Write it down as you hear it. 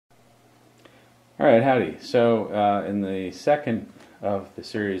Alright, howdy. So in the second of the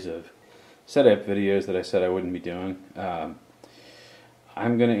series of setup videos that I said I wouldn't be doing, I'm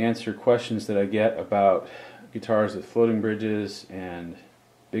going to answer questions that I get about guitars with floating bridges and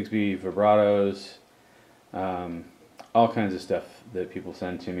Bigsby vibratos, all kinds of stuff that people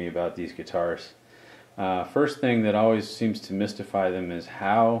send to me about these guitars. First thing that always seems to mystify them is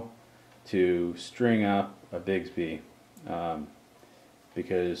how to string up a Bigsby.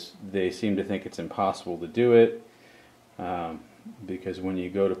 Because they seem to think it's impossible to do it, because when you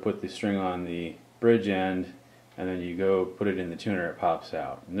go to put the string on the bridge end and then you go put it in the tuner, it pops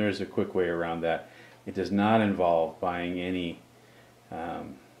out. And there's a quick way around that. It does not involve buying any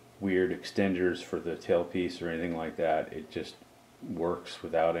weird extenders for the tailpiece or anything like that. It just works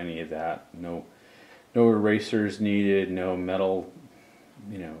without any of that. No erasers needed, no metal,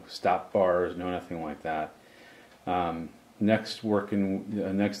 stop bars, no nothing like that. Next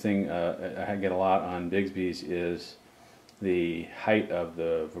thing I get a lot on Bigsby's is the height of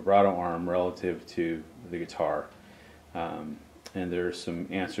the vibrato arm relative to the guitar, and there's some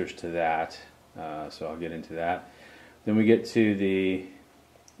answers to that, so I'll get into that. Then we get to the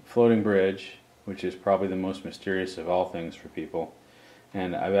floating bridge, which is probably the most mysterious of all things for people,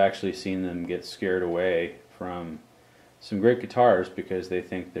 and I've actually seen them get scared away from some great guitars because they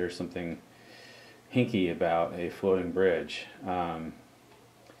think there's something hinky about a floating bridge. Then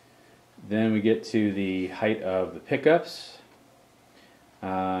we get to the height of the pickups,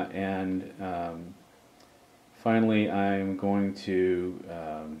 and finally I'm going to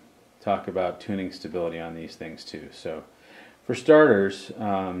talk about tuning stability on these things too. So for starters,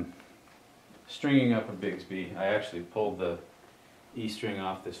 stringing up a Bigsby, I actually pulled the E string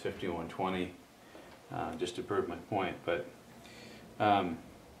off this 5120 just to prove my point, but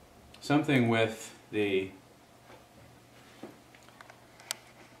something with the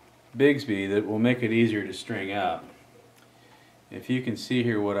Bigsby that will make it easier to string up. If you can see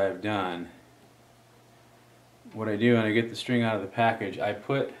here what I've done, what I do when I get the string out of the package, I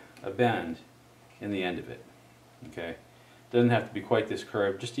put a bend in the end of it. Okay, doesn't have to be quite this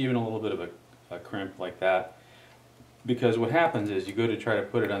curved, just even a little bit of a crimp like that, because what happens is you go to try to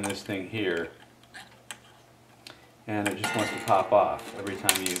put it on this thing here and it just wants to pop off every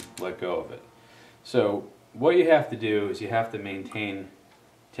time you let go of it. So what you have to do is you have to maintain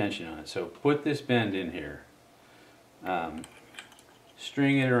tension on it. So put this bend in here,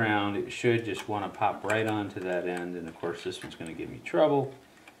 string it around. It should just want to pop right onto that end, and of course this one's going to give me trouble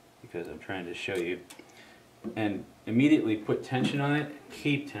because I'm trying to show you. And immediately put tension on it,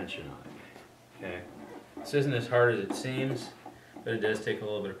 keep tension on it. Okay, this isn't as hard as it seems, but it does take a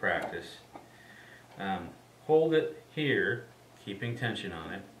little bit of practice. Hold it here, keeping tension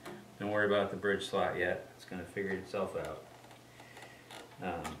on it. Don't worry about the bridge slot yet. It's going to figure itself out.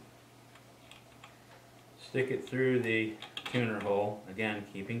 Stick it through the tuner hole, again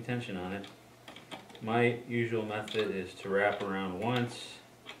keeping tension on it. My usual method is to wrap around once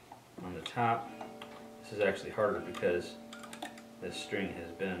on the top. This is actually harder because this string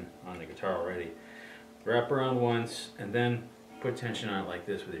has been on the guitar already. Wrap around once and then put tension on it like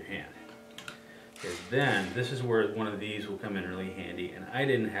this with your hand. Because then, this is where one of these will come in really handy, and I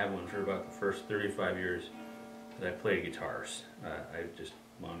didn't have one for about the first 35 years that I played guitars. I just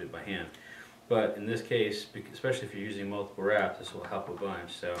wound it by hand. But in this case, especially if you're using multiple wraps, this will help a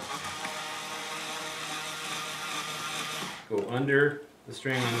bunch. So, go under the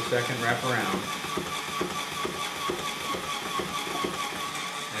string on the second wrap around.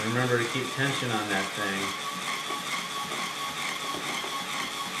 And remember to keep tension on that thing.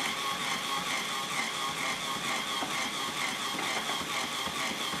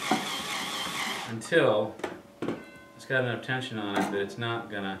 Until it's got enough tension on it that it's not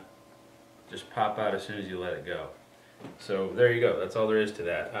gonna just pop out as soon as you let it go. So there you go, that's all there is to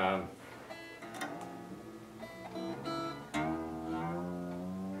that.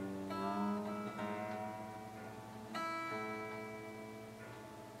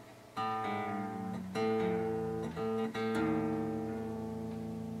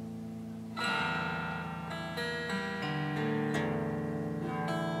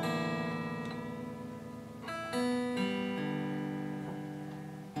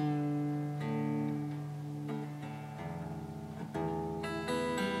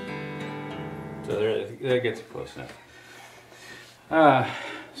 So that gets it close enough.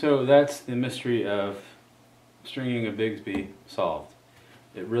 So that's the mystery of stringing a Bigsby solved.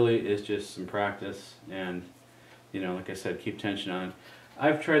 It really is just some practice, and like I said, keep tension on it.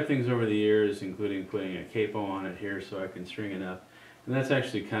 I've tried things over the years, including putting a capo on it here so I can string it up, and that's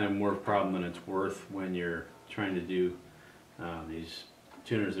actually kind of more problem than it's worth when you're trying to do these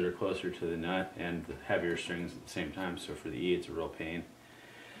tuners that are closer to the nut and the heavier strings at the same time, so for the E it's a real pain.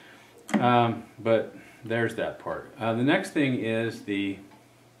 But there's that part. The next thing is the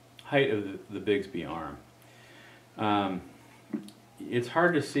height of the Bigsby arm. It's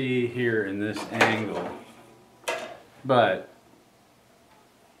hard to see here in this angle, but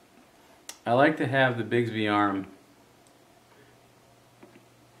I like to have the Bigsby arm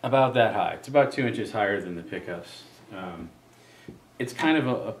about that high. It's about 2 inches higher than the pickups. It's kind of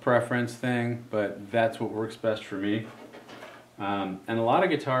a preference thing, but that's what works best for me. And a lot of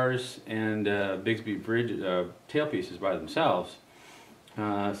guitars and Bigsby bridge tailpieces by themselves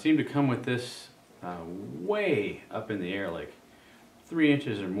seem to come with this way up in the air, like 3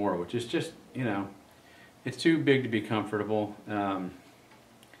 inches or more, which is just, you know, it's too big to be comfortable.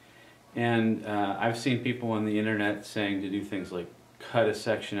 And I've seen people on the internet saying to do things like cut a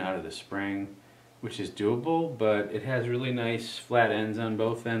section out of the spring, which is doable, but it has really nice flat ends on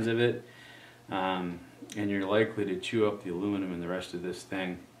both ends of it, and you're likely to chew up the aluminum and the rest of this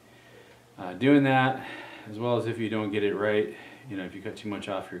thing. Doing that, as well as if you don't get it right, you know, if you cut too much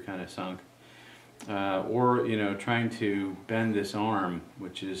off, you're kind of sunk. Or, you know, trying to bend this arm,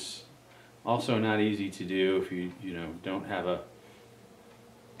 which is also not easy to do if you don't have a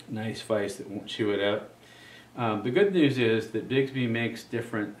nice vise that won't chew it up. The good news is that Bigsby makes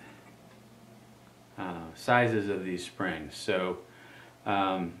different sizes of these springs. So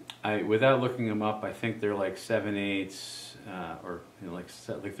without looking them up, I think they're like 7/8 or like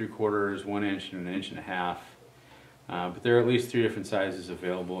 3/4, 1 inch, and 1.5 inches. But there are at least 3 different sizes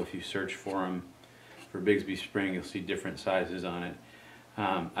available. If you search for them for Bigsby spring, you'll see different sizes on it.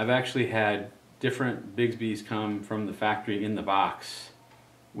 I've actually had different Bigsbys come from the factory in the box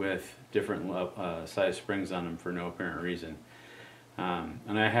with different size springs on them for no apparent reason.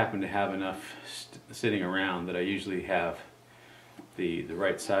 And I happen to have enough sitting around that I usually have the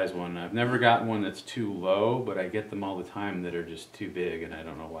right size one. I've never gotten one that's too low, but I get them all the time that are just too big, and I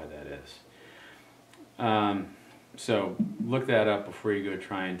don't know why that is. So look that up before you go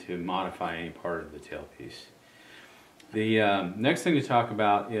trying to modify any part of the tailpiece. The next thing to talk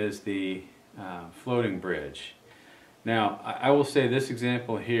about is the floating bridge. Now, I will say this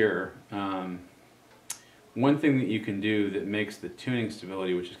example here, one thing that you can do that makes the tuning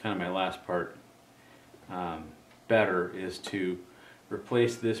stability, which is kind of my last part, better, is to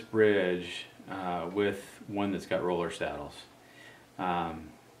replace this bridge with one that's got roller saddles.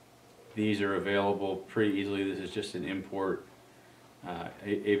 These are available pretty easily. This is just an import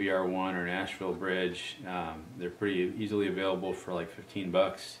ABR1 or an Asheville bridge. They're pretty easily available for like 15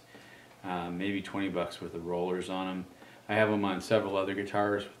 bucks. Maybe 20 bucks with the rollers on them. I have them on several other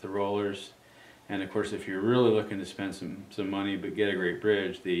guitars with the rollers, and of course if you're really looking to spend some money but get a great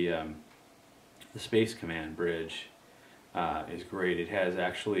bridge, the Space Command bridge is great. It has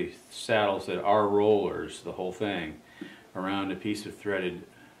actually saddles that are rollers, the whole thing, around a piece of threaded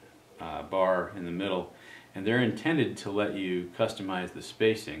bar in the middle, and they're intended to let you customize the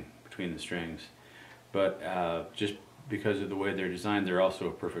spacing between the strings, but just because of the way they're designed, they're also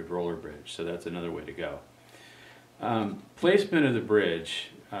a perfect roller bridge, so that's another way to go. Placement of the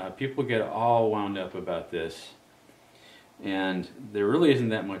bridge. People get all wound up about this, and there really isn't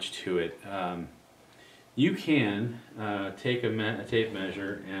that much to it. You can take a tape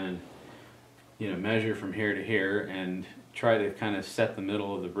measure and measure from here to here and try to kind of set the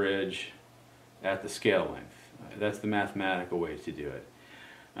middle of the bridge at the scale length. That's the mathematical way to do it.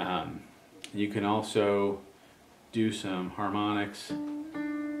 You can also do some harmonics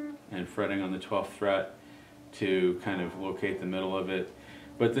and fretting on the 12th fret to kind of locate the middle of it.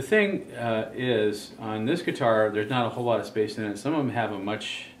 But the thing is, on this guitar, there's not a whole lot of space in it. Some of them have a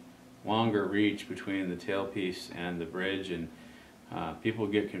much longer reach between the tailpiece and the bridge, and people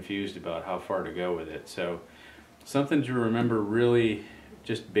get confused about how far to go with it. So something to remember really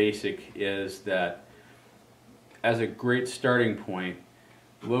just basic is that as a great starting point,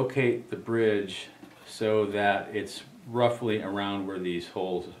 locate the bridge so that it's roughly around where these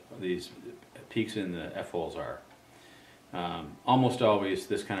holes, these peaks in the F-holes are. Almost always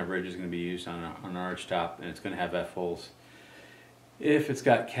this kind of bridge is going to be used on an arch top, and it's going to have F-holes. If it's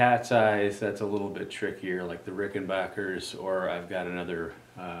got cat's eyes, that's a little bit trickier, like the Rickenbackers, or I've got another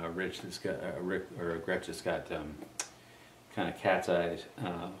Gretsch that's got kind of cat's eyes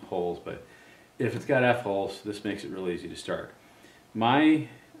holes. But if it's got F-holes, this makes it really easy to start. My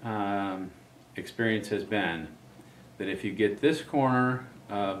experience has been that if you get this corner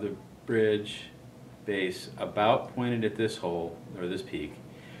of the bridge base about pointed at this hole, or this peak,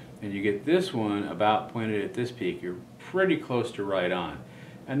 and you get this one about pointed at this peak, you're pretty close to right on.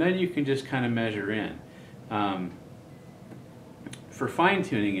 And then you can just kind of measure in. for fine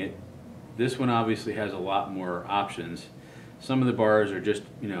tuning it, this one obviously has a lot more options. Some of the bars are just,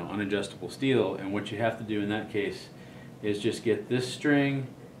 you know, unadjustable steel, and what you have to do in that case is just get this string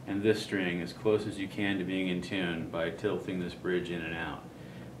and this string as close as you can to being in tune by tilting this bridge in and out.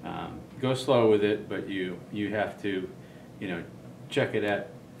 Go slow with it, but you have to, you know, check it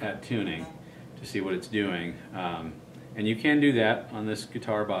at tuning to see what it's doing. And you can do that on this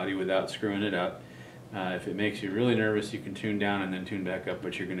guitar body without screwing it up. If it makes you really nervous, you can tune down and then tune back up,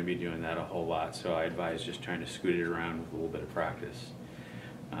 but you're going to be doing that a whole lot, so I advise just trying to scoot it around with a little bit of practice.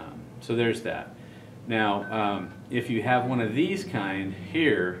 So there's that. Now, if you have one of these kind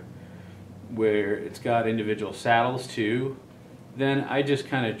here, where it's got individual saddles too, then I just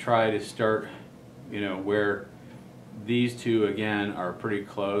kind of try to start, you know, where these two again are pretty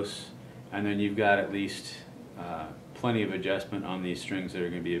close, and then you've got at least plenty of adjustment on these strings that are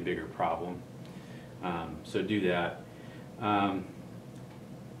going to be a bigger problem. So do that.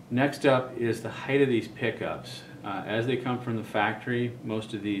 Next up is the height of these pickups. As they come from the factory,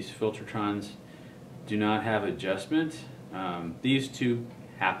 most of these Filtertrons do not have adjustment. These two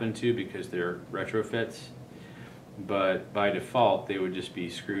happen to because they're retrofits, but by default they would just be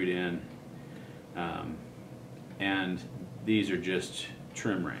screwed in, and these are just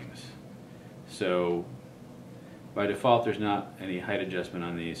trim rings. So by default there's not any height adjustment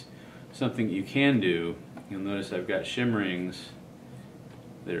on these. Something you can do, you'll notice I've got shim rings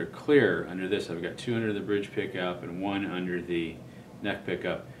that are clear under this. I've got 2 under the bridge pickup and 1 under the neck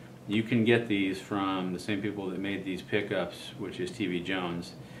pickup. You can get these from the same people that made these pickups, which is TV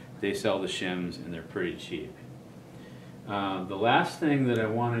Jones. They sell the shims and they're pretty cheap. The last thing that I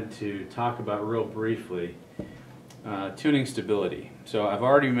wanted to talk about real briefly, tuning stability. So I've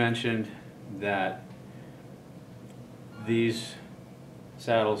already mentioned that these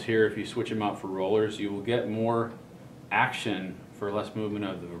saddles here, if you switch them out for rollers, you will get more action for less movement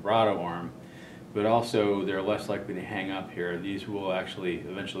of the vibrato arm, but also they're less likely to hang up here. These will actually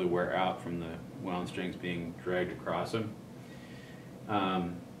eventually wear out from the wound strings being dragged across them.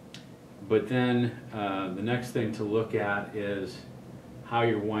 But then the next thing to look at is how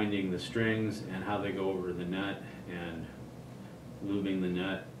you're winding the strings and how they go over the nut and lubing the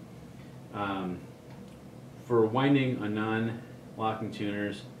nut. For winding a non-locking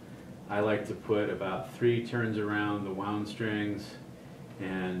tuners, I like to put about 3 turns around the wound strings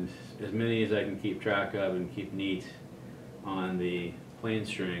and as many as I can keep track of and keep neat on the plain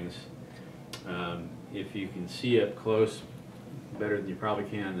strings. If you can see up close better than you probably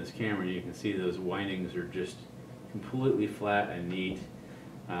can on this camera, you can see those windings are just completely flat and neat.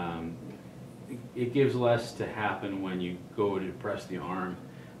 It gives less to happen when you go to press the arm,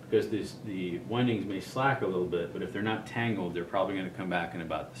 because the windings may slack a little bit, but if they're not tangled, they're probably going to come back in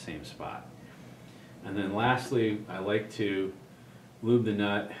about the same spot. And then lastly, I like to lube the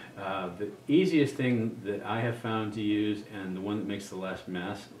nut. The easiest thing that I have found to use, and the one that makes the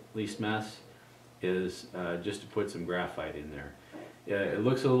least mess, is just to put some graphite in there. It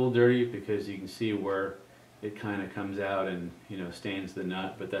looks a little dirty because you can see where it kind of comes out and, you know, stains the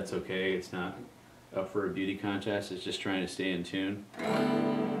nut, but that's okay. It's not up for a beauty contest. It's just trying to stay in tune.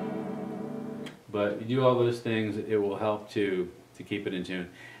 But you do all those things, it will help to keep it in tune.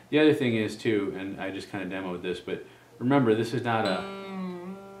 The other thing is too, and I just kind of demoed this, but remember, this is not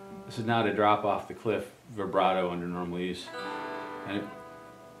a drop off the cliff vibrato under normal use, and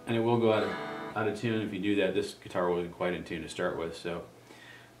it will go out of tune if you do that. This guitar wasn't quite in tune to start with, so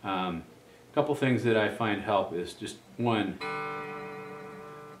a couple things that I find help is just one,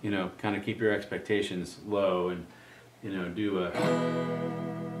 you know, kind of keep your expectations low, and, you know, do a.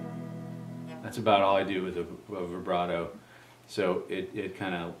 That's about all I do with a vibrato, so it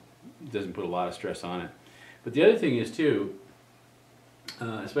kind of doesn't put a lot of stress on it. But the other thing is too,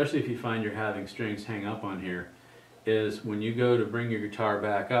 especially if you find you're having strings hang up on here, is when you go to bring your guitar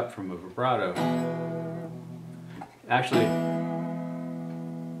back up from a vibrato, actually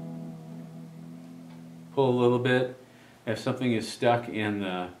pull a little bit. If something is stuck in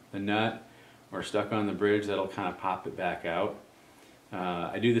the nut or stuck on the bridge, that'll kind of pop it back out.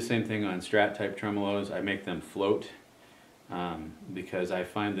 I do the same thing on Strat type tremolos. I make them float because I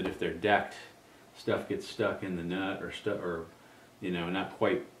find that if they're decked, stuff gets stuck in the nut or you know, not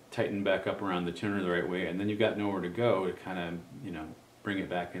quite tightened back up around the tuner the right way, and then you've got nowhere to go to kind of, you know, bring it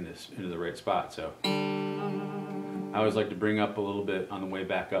back into the right spot. So I always like to bring up a little bit on the way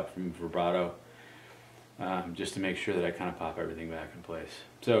back up from vibrato, just to make sure that I kind of pop everything back in place.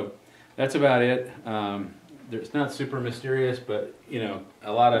 So that's about it. It's not super mysterious, but, you know,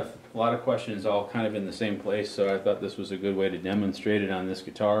 a lot of questions all kind of in the same place, so I thought this was a good way to demonstrate it on this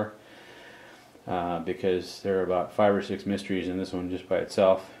guitar. because there are about 5 or 6 mysteries in this one just by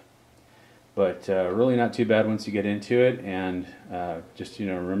itself. But really not too bad once you get into it, and just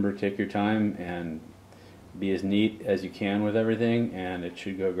remember, take your time and be as neat as you can with everything, and it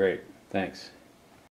should go great. Thanks.